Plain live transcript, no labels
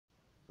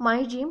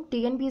மைஜியும்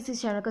TNPSC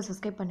சேனலுக்கு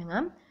subscribe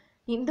பண்ணுங்கள்.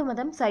 இந்து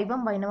மதம்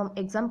சைவம் வைணவம்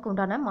எக்ஸாமுக்கு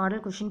உண்டான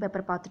மாடல் கொஷின்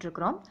பேப்பர்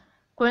பார்த்துட்ருக்குறோம்.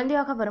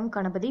 குழந்தையாக வரும்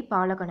கணபதி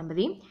பால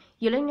கணபதி,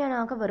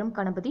 இளைஞனாக வரும்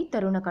கணபதி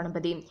தருண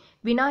கணபதி.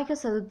 விநாயகர்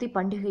சதுர்த்தி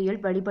பண்டிகையில்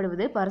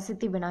வழிபடுவது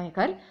வரசித்தி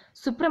விநாயகர்.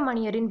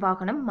 சுப்பிரமணியரின்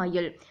வாகனம்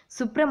மயில்.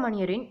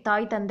 சுப்பிரமணியரின்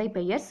தாய் தந்தை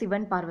பெயர்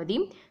சிவன் பார்வதி.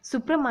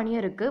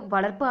 சுப்பிரமணியருக்கு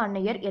வளர்ப்பு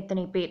அன்னையர்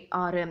எத்தனை பேர்?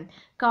 6.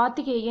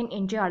 கார்த்திகேயன்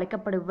என்று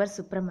அழைக்கப்படுபவர்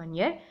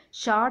சுப்பிரமணியர்.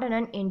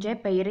 ஷாடனன் என்ற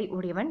பெயரை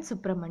உடையவன்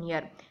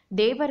சுப்பிரமணியர்.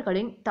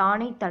 தேவர்களின்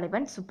தானை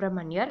தலைவன்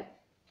சுப்பிரமணியர்.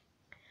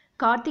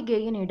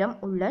 கார்த்திகேயனிடம்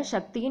உள்ள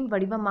சக்தியின்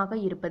வடிவமாக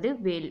இருப்பது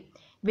வேல்.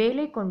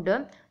 வேலை கொண்டு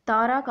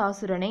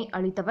தாராகாசுரனை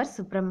அழித்தவர்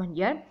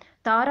சுப்பிரமணியர்.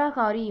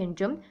 தாராகாரி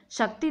என்றும்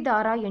சக்தி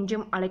தாரா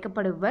என்றும்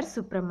அழைக்கப்படுபவர்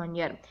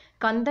சுப்பிரமணியர்.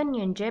 கந்தன்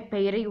என்ற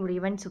பெயரை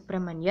உடையவன்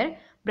சுப்பிரமணியர்.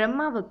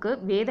 பிரம்மாவுக்கு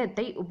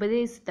வேதத்தை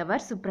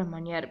உபதேசித்தவர்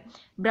சுப்பிரமணியர்.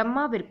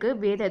 பிரம்மாவிற்கு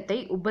வேதத்தை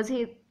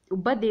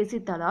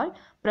உபதேசித்ததால்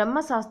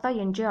பிரம்மசாஸ்தா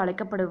என்று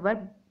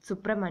அழைக்கப்படுபவர்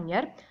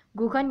சுப்பிரமணியர்.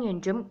 குகன்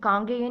என்றும்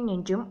காங்கேயன்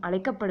என்றும்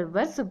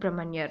அழைக்கப்படுபவர்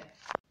சுப்பிரமணியர்.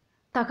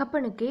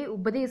 தகப்பனுக்கே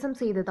உபதேசம்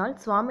செய்ததால்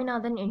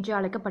சுவாமிநாதன் என்று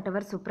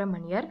அழைக்கப்பட்டவர்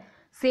சுப்பிரமணியர்.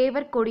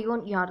 சேவர்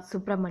கொடியோன் யார்?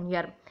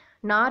 சுப்பிரமணியர்.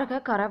 நாரக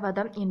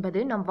கரவதம் என்பது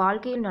நம்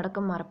வாழ்க்கையில்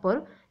நடக்கும்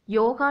மரப்போர்.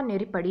 யோகா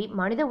நெறிப்படி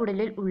மனித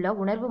உடலில் உள்ள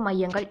உணர்வு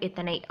மையங்கள்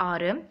எத்தனை?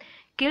 6.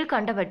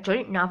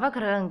 கீழ்கண்டவற்றுள்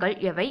நவகிரகங்கள்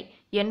எவை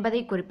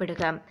என்பதை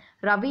குறிப்பிடுக.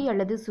 ரவி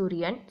அல்லது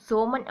சூரியன்,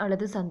 சோமன்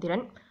அல்லது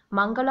சந்திரன்,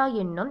 மங்களா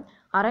என்னும்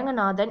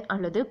அரங்கநாதன்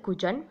அல்லது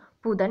குஜன்,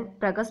 புதன்,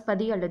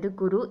 பிரகஸ்பதி அல்லது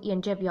குரு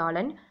என்ற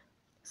வியாழன்,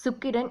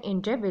 சுக்கிரன்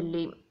என்ற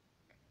வெள்ளி,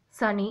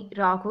 சனி,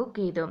 ராகு,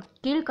 கேது.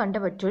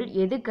 கீழ்கண்டவற்றுள்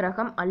எது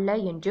கிரகம் அல்ல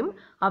என்றும்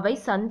அவை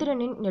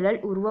சந்திரனின் நிழல்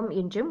உருவம்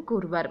என்றும்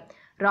கூறுவர்.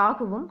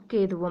 ராகுவும்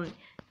கேதுவும்.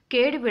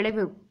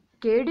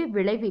 கேடு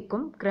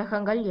விளைவிக்கும்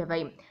கிரகங்கள் எவை?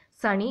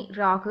 சனி,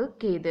 ராகு,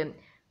 கேது.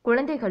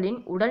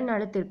 குழந்தைகளின் உடல்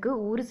நலத்திற்கு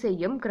ஊறு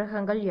செய்யும்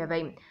கிரகங்கள்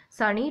எவை?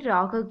 சனி,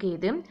 ராகு,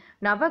 கேது.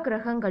 நவ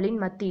கிரகங்களின்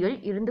மத்தியில்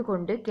இருந்து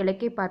கொண்டு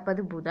கிழக்கே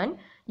பார்ப்பது புதன்.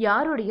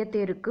 யாருடைய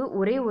தேருக்கு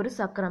ஒரே ஒரு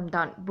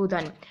சக்கரம்தான்?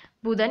 புதன்.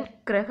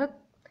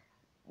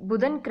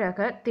 புதன் கிரக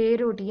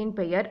தேரோட்டியின்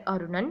பெயர்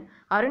அருணன்.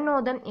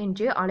 அருணோதம்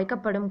என்று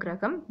அழைக்கப்படும்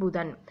கிரகம்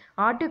புதன்.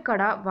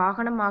 ஆட்டுக்கடா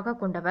வாகனமாக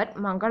கொண்டவர்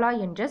மங்களா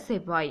என்ற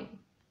செவ்வாய்.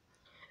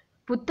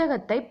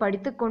 புத்தகத்தை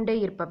படித்து கொண்டே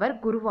இருப்பவர்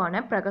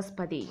குருவான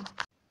பிரகஸ்பதி.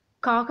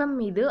 காகம்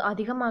மீது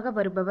அதிகமாக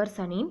வருபவர்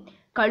சனி.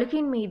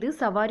 கழுகின் மீது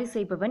சவாரி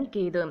செய்பவன்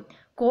கேது.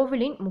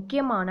 கோவிலின்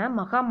முக்கியமான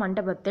மகா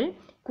மண்டபத்தில்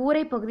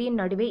கூரை பகுதியின்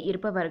நடுவே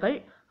இருப்பவர்கள்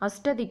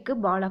அஷ்டதிக்கு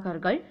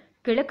பாலகர்கள்.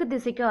 கிழக்கு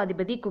திசைக்கு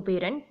அதிபதி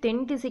குபேரன்,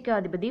 தென் திசைக்கு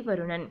அதிபதி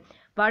வருணன்.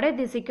 வட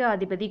திசைக்கு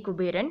அதிபதி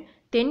குபேரன்,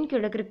 தென்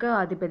கிழக்கிற்கு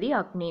அதிபதி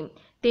அக்னி.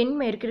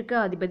 தென்மேற்கிற்கு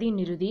அதிபதி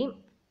நிருதி.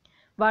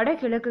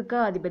 வடகிழக்குக்கு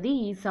அதிபதி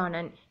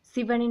ஈசானன்,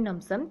 சிவனின்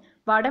அம்சம்.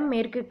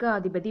 வடமேற்கிற்கு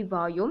அதிபதி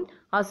வாயு.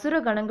 அசுர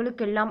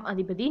கணங்களுக்கெல்லாம்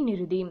அதிபதி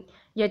நிருதி.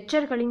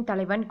 எச்சர்களின்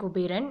தலைவன்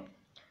குபேரன்.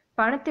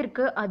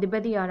 பணத்திற்கு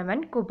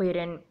அதிபதியானவன்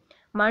குபேரன்.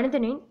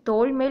 மனிதனின்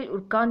தோள் மேல்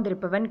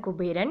உட்கார்ந்திருப்பவன்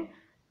குபேரன்.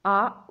 அ,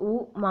 உ,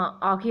 ம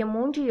ஆகிய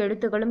 3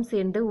 எழுத்துகளும்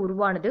சேர்ந்து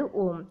உருவானது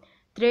ஓம்.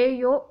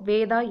 திரேயோ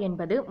வேதா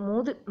என்பது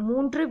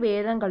 3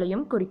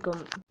 வேதங்களையும்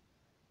குறிக்கும்.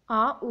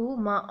 அ, உ,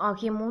 ம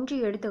ஆகிய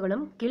 3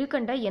 எழுத்துகளும்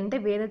கீழ்கண்ட எந்த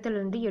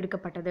வேதத்திலிருந்து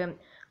எடுக்கப்பட்டது?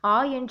 ஆ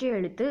என்ற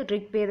எழுத்து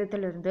ரிக்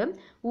வேதத்திலிருந்து,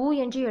 உ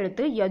என்ற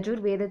எழுத்து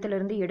யஜுர்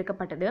வேதத்திலிருந்து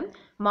எடுக்கப்பட்டது,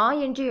 மா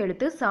என்ற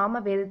எழுத்து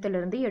சாம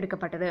வேதத்திலிருந்து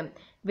எடுக்கப்பட்டது.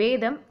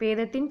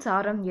 வேதத்தின்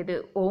சாரம் எது?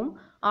 ஓம்.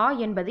 ஆ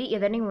என்பது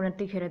எதனை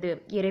உணர்த்துகிறது?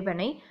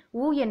 இறைவனை.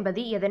 உ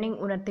என்பது எதனை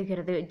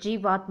உணர்த்துகிறது?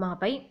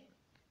 ஜீவாத்மாவை.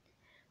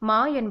 மா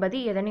என்பது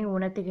எதனை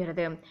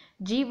உணர்த்துகிறது?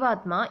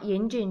 ஜீவாத்மா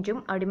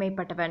என்றென்றும்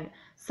அடிமைப்பட்டவன்.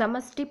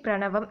 சமஷ்டி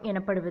பிரணவம்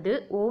எனப்படுவது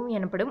ஓம்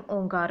எனப்படும்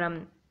ஓங்காரம்.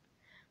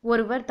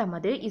 ஒருவர்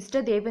தமது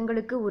இஷ்ட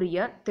தெய்வங்களுக்கு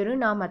உரிய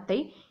திருநாமத்தை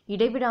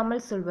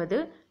இடைவிடாமல் சொல்வது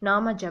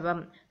நாம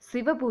ஜபம்.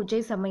 சிவ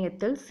பூஜை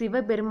சமயத்தில்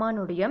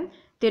சிவபெருமானுடைய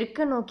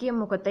தெற்கு நோக்கிய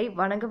முகத்தை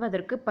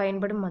வணங்குவதற்கு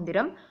பயன்படும்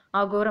மந்திரம்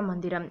அகோர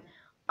மந்திரம்.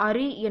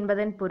 அரி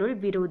என்பதன் பொருள்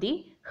விரோதி.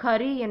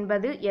 ஹரி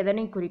என்பது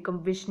எதனை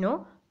குறிக்கும்? விஷ்ணு.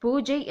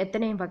 பூஜை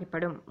எத்தனை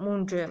வகைப்படும்?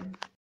 3.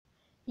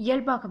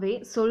 இயல்பாகவே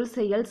சொல்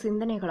செயல்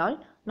சிந்தனைகளால்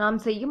நாம்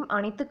செய்யும்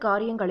அனைத்து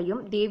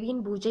காரியங்களையும்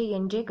தேவியின் பூஜை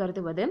என்றே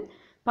கருதுவது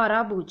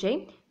பராபூஜை.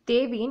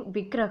 தேவியின்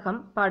விக்கிரகம்,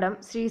 படம்,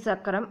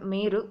 ஸ்ரீசக்கரம்,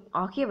 மேரு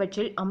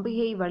ஆகியவற்றில்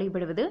அம்பிகையை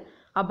வழிபடுவது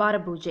அபார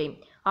பூஜை.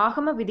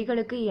 ஆகம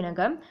விதிகளுக்கு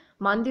இணங்க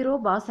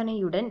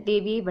மந்திரோபாசனையுடன்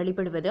தேவியை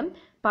வழிபடுவது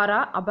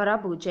அபரா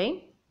பூஜை.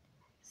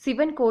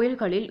 சிவன்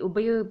கோயில்களில்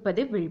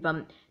உபயோகிப்பது வில்வம்.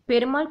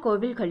 பெருமாள்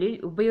கோவில்களில்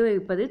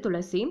உபயோகிப்பது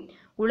துளசி.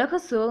 உலக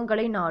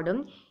சுகங்களை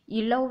நாடும்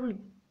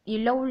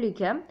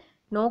இல்லௌலிக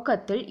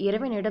நோக்கத்தில்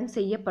இறைவனிடம்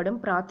செய்யப்படும்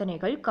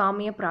பிரார்த்தனைகள்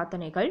காமிய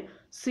பிரார்த்தனைகள்.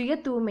 சுய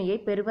தூய்மையை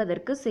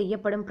பெறுவதற்கு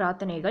செய்யப்படும்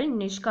பிரார்த்தனைகள்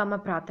நிஷ்காம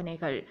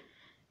பிரார்த்தனைகள்.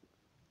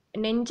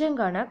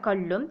 நெஞ்சங்கன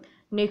கல்லும்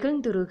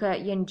நெகிழ்ந்துருக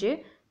என்று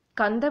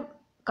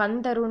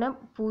கந்தருண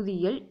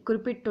பூதியில்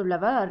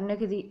குறிப்பிட்டுள்ளவர்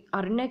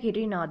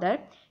அருணகிரிநாதர்.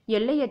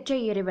 எல்லையற்ற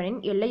இறைவனின்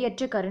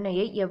எல்லையற்ற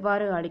கருணையை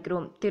எவ்வாறு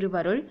அளிக்கிறோம்?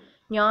 திருவருள்.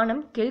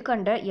 ஞானம்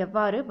கீழ்கண்ட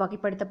எவ்வாறு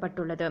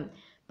வகைப்படுத்தப்பட்டுள்ளது?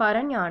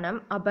 பரஞானம்,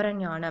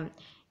 அபரஞானம்.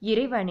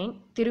 இறைவனின்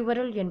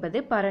திருவருள் என்பது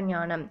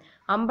பரஞானம்.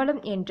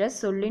 அம்பலம் என்ற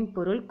சொல்லின்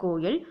பொருள்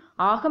கோயில்.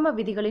 ஆகம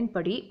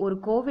விதிகளின்படி ஒரு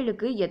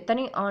கோவிலுக்கு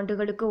எத்தனை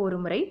ஆண்டுகளுக்கு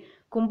ஒருமுறை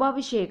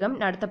கும்பாபிஷேகம்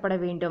நடத்தப்பட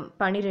வேண்டும்?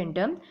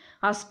 12.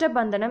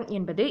 அஷ்டபந்தனம்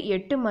என்பது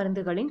 8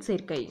 மருந்துகளின்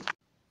சேர்க்கை.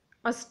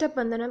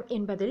 அஷ்டபந்தனம்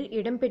என்பதில்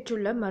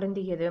இடம்பெற்றுள்ள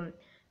மருந்து எது?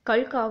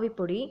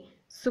 கல்காவிப்பொடி,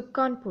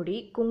 சுக்கான் பொடி,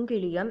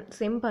 குங்கிலியம்,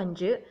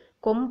 செம்பஞ்சு,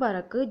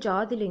 கொம்பரக்கு,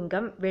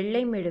 ஜாதிலிங்கம்,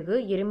 வெள்ளை மெழுகு,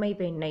 எருமை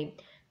வெண்ணெய்.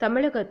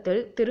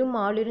 தமிழகத்தில்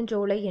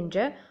திருமாலிருஞ்சோலை என்ற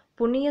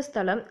புண்ணிய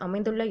ஸ்தலம்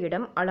அமைந்துள்ள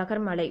இடம்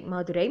அழகர்மலை,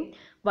 மதுரை.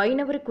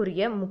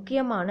 வைணவருக்குரிய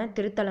முக்கியமான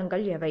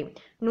திருத்தலங்கள் எவை?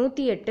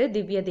 108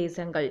 திவ்ய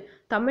தேசங்கள்.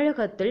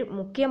 தமிழகத்தில்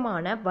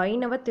முக்கியமான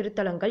வைணவ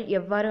திருத்தலங்கள்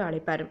எவ்வாறு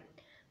அழைப்பர்?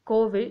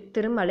 கோவில்,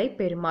 திருமலை,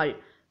 பெருமாள்.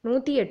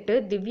 108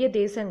 திவ்ய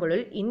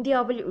தேசங்களுள்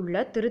இந்தியாவில்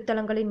உள்ள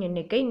திருத்தலங்களின்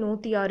எண்ணிக்கை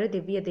 106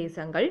 திவ்ய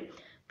தேசங்கள்.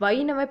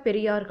 வைணவ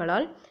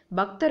பெரியார்களால்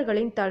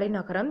பக்தர்களின்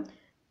தலைநகரம்,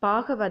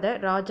 பாகவத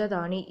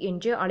ராஜதானி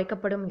என்று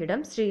அழைக்கப்படும்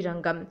இடம்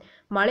ஸ்ரீரங்கம்.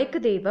 மலைக்கு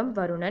தெய்வம்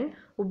வருணன்.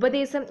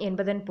 உபதேசம்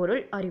என்பதன்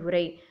பொருள்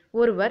அறிவுரை.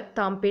 ஒருவர்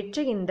தாம்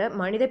பெற்ற இந்த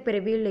மனித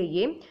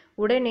பிறவியிலேயே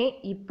உடனே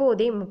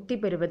இப்போதே முக்தி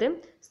பெறுவது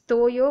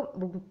ஸ்தோயோ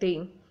முக்தி.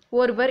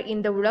 ஒருவர்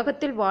இந்த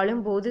உலகத்தில்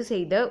வாழும்போது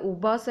செய்த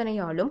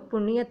உபாசனையாலும்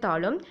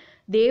புண்ணியத்தாலும்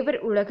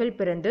தேவர் உலகில்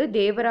பிறந்து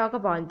தேவராக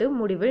வாழ்ந்து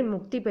முடிவில்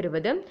முக்தி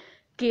பெறுவது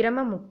கிரம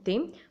முக்தி.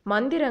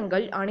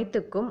 மந்திரங்கள்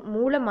அனைத்துக்கும்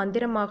மூல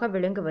மந்திரமாக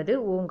விளங்குவது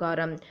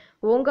ஓங்காரம்.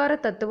 ஓங்கார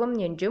தத்துவம்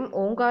என்றும்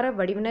ஓங்கார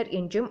வடிவினர்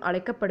என்றும்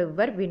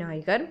அழைக்கப்படுபவர்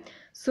விநாயகர்.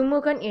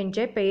 சுமுகன்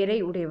என்ற பெயரை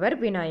உடையவர்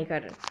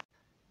விநாயகர்.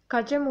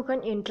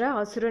 கஜமுகன் என்ற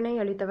அசுரனை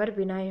அளித்தவர்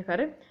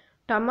விநாயகர்.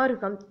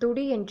 டமருகம்,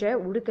 துடி என்ற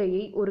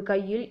உடுக்கையை ஒரு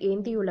கையில்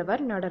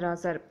ஏந்தியுள்ளவர்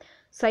நடராசர்.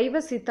 சைவ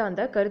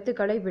சித்தாந்த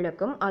கருத்துக்களை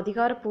விளக்கும்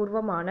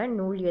அதிகாரபூர்வமான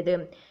நூல் எது?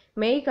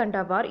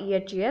 மெய்கண்டவார்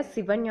இயற்றிய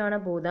சிவஞான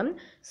போதம்.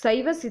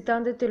 சைவ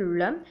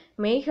சித்தாந்தத்திலுள்ள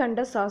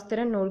மெய்கண்ட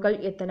சாஸ்திர நூல்கள்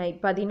எத்தனை?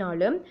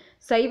 14.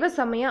 சைவ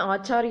சமய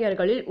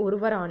ஆச்சாரியர்களில்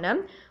ஒருவரான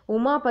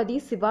உமாபதி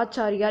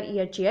சிவாச்சாரியார்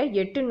இயற்றிய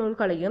 8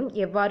 நூல்களையும்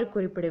எவ்வாறு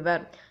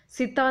குறிப்பிடுவர்?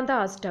 சித்தாந்த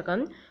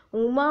அஷ்டகம்.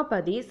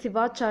 உமாபதி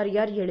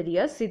சிவாச்சாரியார்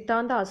எழுதிய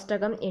சித்தாந்த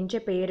அஷ்டகம் என்ற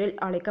பெயரில்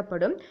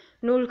அழைக்கப்படும்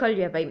நூல்கள்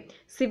எவை?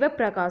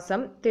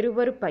 சிவப்பிரகாசம்,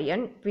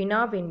 திருவருட்பயன்,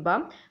 வினாவெண்பா,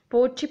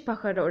 போற்றி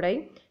பகடொடை,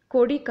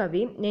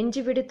 கொடிகவி,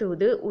 நெஞ்சுவிடு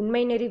தூது,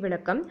 உண்மைநெறி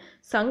விளக்கம்,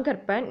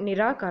 சங்கற்ப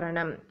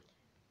நிராகரணம்.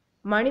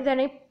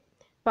 மனிதனை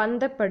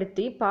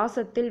பந்தப்படுத்தி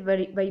பாசத்தில்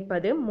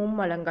வைப்பது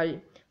மும்மலங்கள்.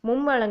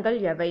 மும்மலங்கள்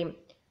எவை?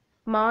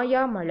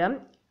 மாயாமலம்,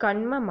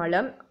 கண்ம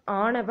மலம்,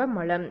 ஆணவ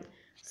மலம்.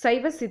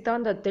 சைவ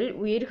சித்தாந்தத்தில்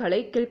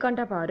உயிர்களை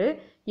கீழ்கண்டவாறு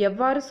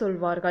எவ்வாறு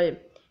சொல்வார்கள்?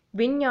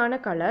 விஞ்ஞான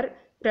கலர்,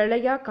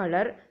 பிரளயா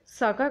கலர்,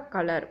 சக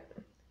கலர்,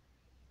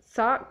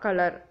 சா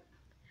கலர்.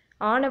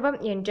 ஆணவம்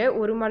என்ற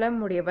ஒரு மலம்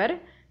உடையவர்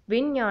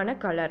விஞ்ஞான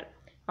கலர்.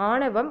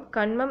 ஆணவம்,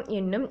 கண்மம்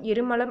என்னும்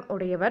இருமலம்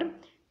உடையவர்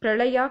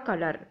பிரளயா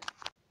கலர்.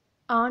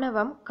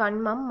 ஆணவம்,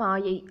 கண்மம்,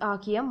 மாயை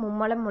ஆகிய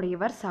மும்மலம்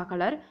உடையவர்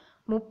சகலர்.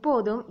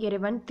 முப்போதும்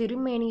இறைவன்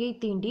திருமேனியை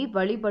தீண்டி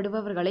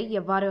வழிபடுபவர்களை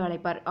எவ்வாறு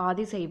அழைப்பர்?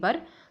 ஆதிசைவர்.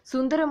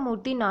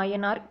 சுந்தரமூர்த்தி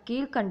நாயனார்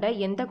கீழ்கண்ட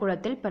எந்த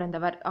குலத்தில்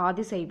பிறந்தவர்?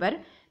 ஆதிசைவர்.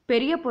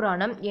 பெரிய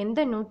புராணம் எந்த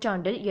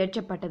நூற்றாண்டில்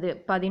இயற்றப்பட்டது?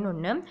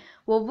 11.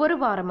 ஒவ்வொரு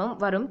வாரமும்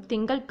வரும்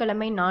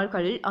திங்கட்கிழமை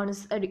நாள்களில்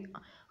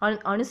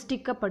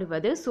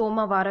அனுஷ்டிக்கப்படுவது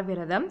சோமவார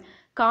விரதம்.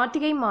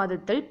 கார்த்திகை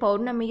மாதத்தில்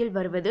பௌர்ணமியில்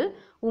வருவது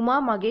உமா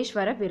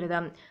மகேஸ்வர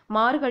விரதம்.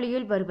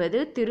 மார்கழியில் வருவது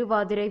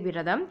திருவாதிரை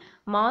விரதம்.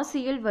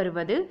 மாசியில்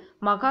வருவது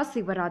மகா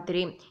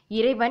சிவராத்திரி.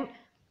 இறைவன்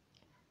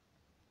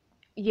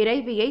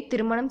இறைவியை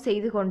திருமணம்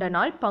செய்து கொண்ட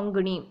நாள்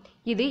பங்குனி.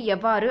 இது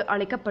எவ்வாறு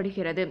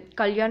அழைக்கப்படுகிறது?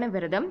 கல்யாண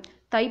விரதம்.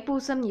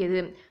 தைப்பூசம்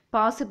எது?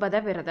 பாசுபத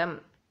விரதம்.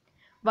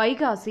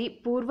 வைகாசி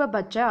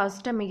பூர்வபட்ச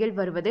அஷ்டமியில்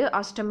வருவது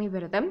அஷ்டமி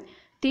விரதம்.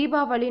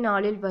 தீபாவளி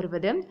நாளில்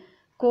வருவது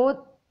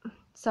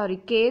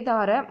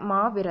கேதார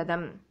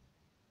மாவிரதம்.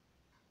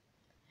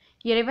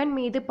 இறைவன்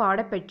மீது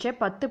பாடப்பெற்ற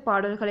 10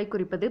 பாடல்களை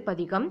குறிப்பது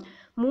பதிகம்.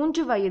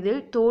 3 வயதில்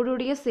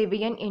தோடுடைய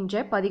செவியன்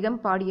என்ற பதிகம்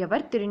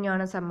பாடியவர்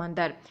திருஞான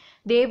சம்பந்தர்.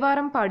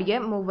 தேவாரம்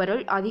பாடிய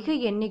மூவருள் அதிக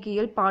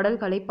எண்ணிக்கையில்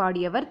பாடல்களை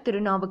பாடியவர்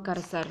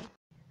திருநாவுக்கரசர்.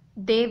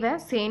 தேவ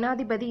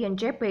சேனாதிபதி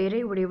என்ற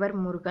பெயரை உடையவர்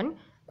முருகன்.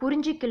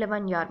 குறிஞ்சி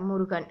கிழவன் யார்?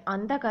 முருகன்.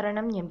 அந்த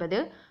கரணம் என்பது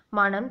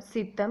மனம்,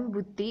 சித்தம்,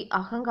 புத்தி,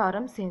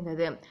 அகங்காரம்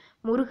சேர்ந்தது.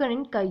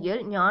 முருகனின்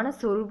கையில் ஞான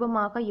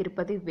சொரூபமாக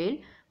இருப்பது வேல்.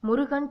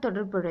 முருகன்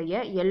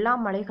தொடர்புடைய எல்லா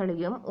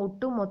மலைகளையும்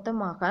ஒட்டு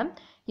மொத்தமாக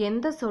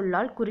எந்த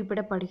சொல்லால்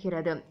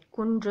குறிப்பிடப்படுகிறது?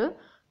 குன்று,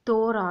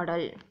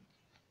 தோராடல்.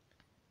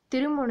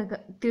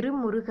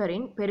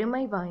 திருமுருகரின்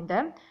பெருமை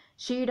வாய்ந்த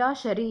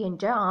ஷீடாஷரி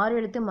என்ற 6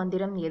 எழுத்து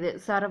மந்திரம் எது?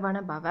 சரவண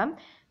பவ.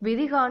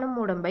 விதிகாணும்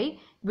உடம்பை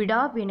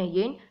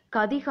விடாவினையேன்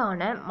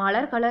கதிகான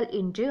மலர்களல்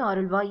என்று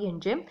அருள்வாய்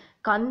என்று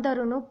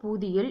கந்தருணு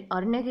பூதியில்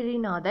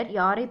அருணகிரிநாதர்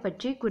யாரை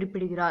பற்றி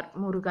குறிப்பிடுகிறார்?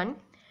 முருகன்.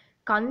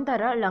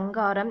 கந்தர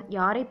லங்காரம்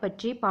யாரை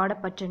பற்றி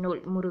பாடப்பட்ட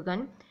நூல்?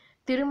 முருகன்.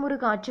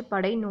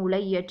 திருமுருகாற்றுப்படை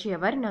நூலை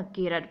இயற்றியவர்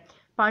நக்கீரர்.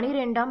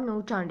 12ஆம்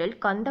நூற்றாண்டில்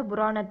கந்த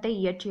புராணத்தை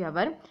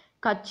இயற்றியவர்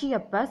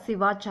கச்சியப்ப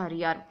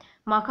சிவாச்சாரியார்.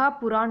 மகா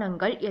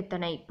புராணங்கள்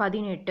எத்தனை?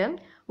 18.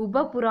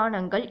 உப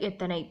புராணங்கள்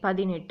எத்தனை?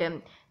 18.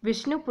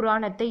 விஷ்ணு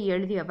புராணத்தை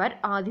எழுதியவர்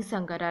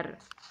ஆதிசங்கரர்.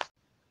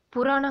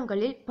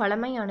 புராணங்களில்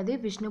பழமையானது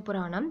விஷ்ணு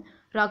புராணம்.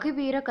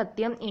 ரகுவீர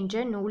கத்தியம்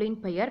என்ற நூலின்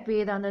பெயர்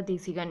வேதாந்த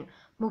தேசிகன்.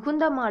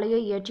 முகுந்த மாலையை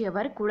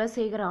இயற்றியவர்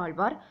குலசேகர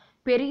ஆழ்வார்.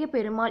 பெரிய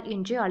பெருமாள்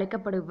என்று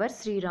அழைக்கப்படுவர்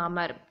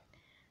ஸ்ரீராமர்.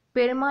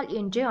 பெருமாள்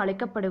என்று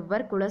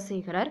அழைக்கப்படுவர்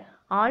குலசேகரர்.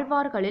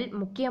 ஆழ்வார்களில்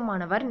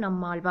முக்கியமானவர்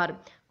நம்மாழ்வார்.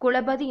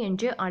 குலபதி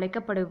என்று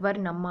அழைக்கப்படுவர்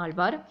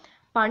நம்மாழ்வார்.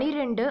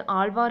 12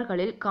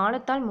 ஆழ்வார்களில்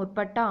காலத்தால்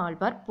முற்பட்ட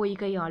ஆழ்வார்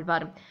பொய்கை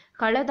ஆழ்வார்.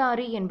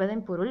 களதாரி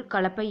என்பதன் பொருள்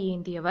கலப்பை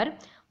ஏந்தியவர்.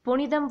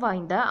 புனிதம்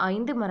வாய்ந்த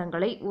 5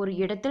 மரங்களை ஒரு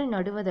இடத்தில்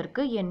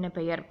நடுவதற்கு என்ன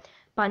பெயர்?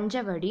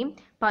 பஞ்சவடி.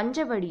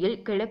 பஞ்சவடியில்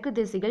கிழக்கு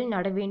திசையில்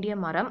நடவேண்டிய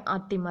மரம்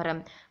அத்திமரம்.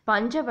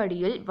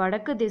 பஞ்சவடியில்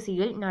வடக்கு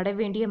திசையில்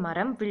நடவேண்டிய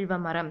மரம்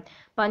வில்வமரம்.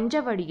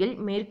 பஞ்சவடியில்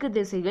மேற்கு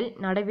திசையில்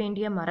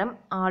நடவேண்டிய மரம்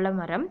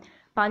ஆலமரம்.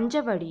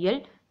 பஞ்சவடியில்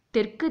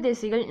தெற்கு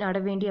திசையில்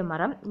நடவேண்டிய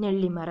மரம்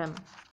நெல்லிமரம்.